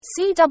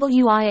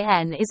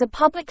CWIN is a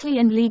publicly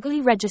and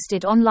legally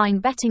registered online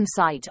betting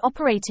site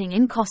operating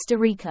in Costa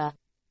Rica.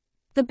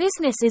 The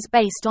business is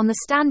based on the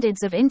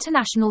standards of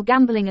international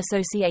gambling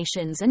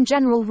associations and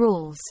general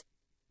rules.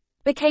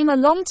 Became a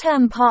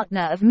long-term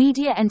partner of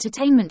Media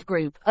Entertainment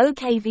Group,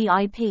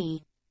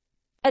 OKVIP.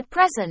 At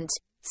present,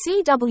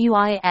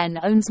 CWIN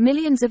owns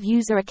millions of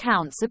user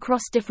accounts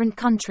across different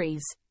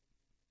countries.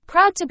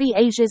 Proud to be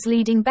Asia's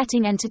leading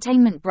betting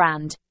entertainment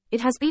brand,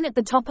 it has been at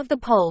the top of the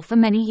poll for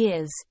many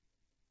years.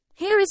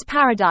 Here is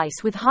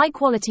paradise with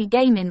high-quality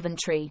game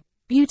inventory,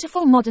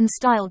 beautiful modern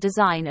style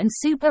design and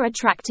super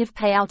attractive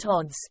payout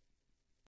odds.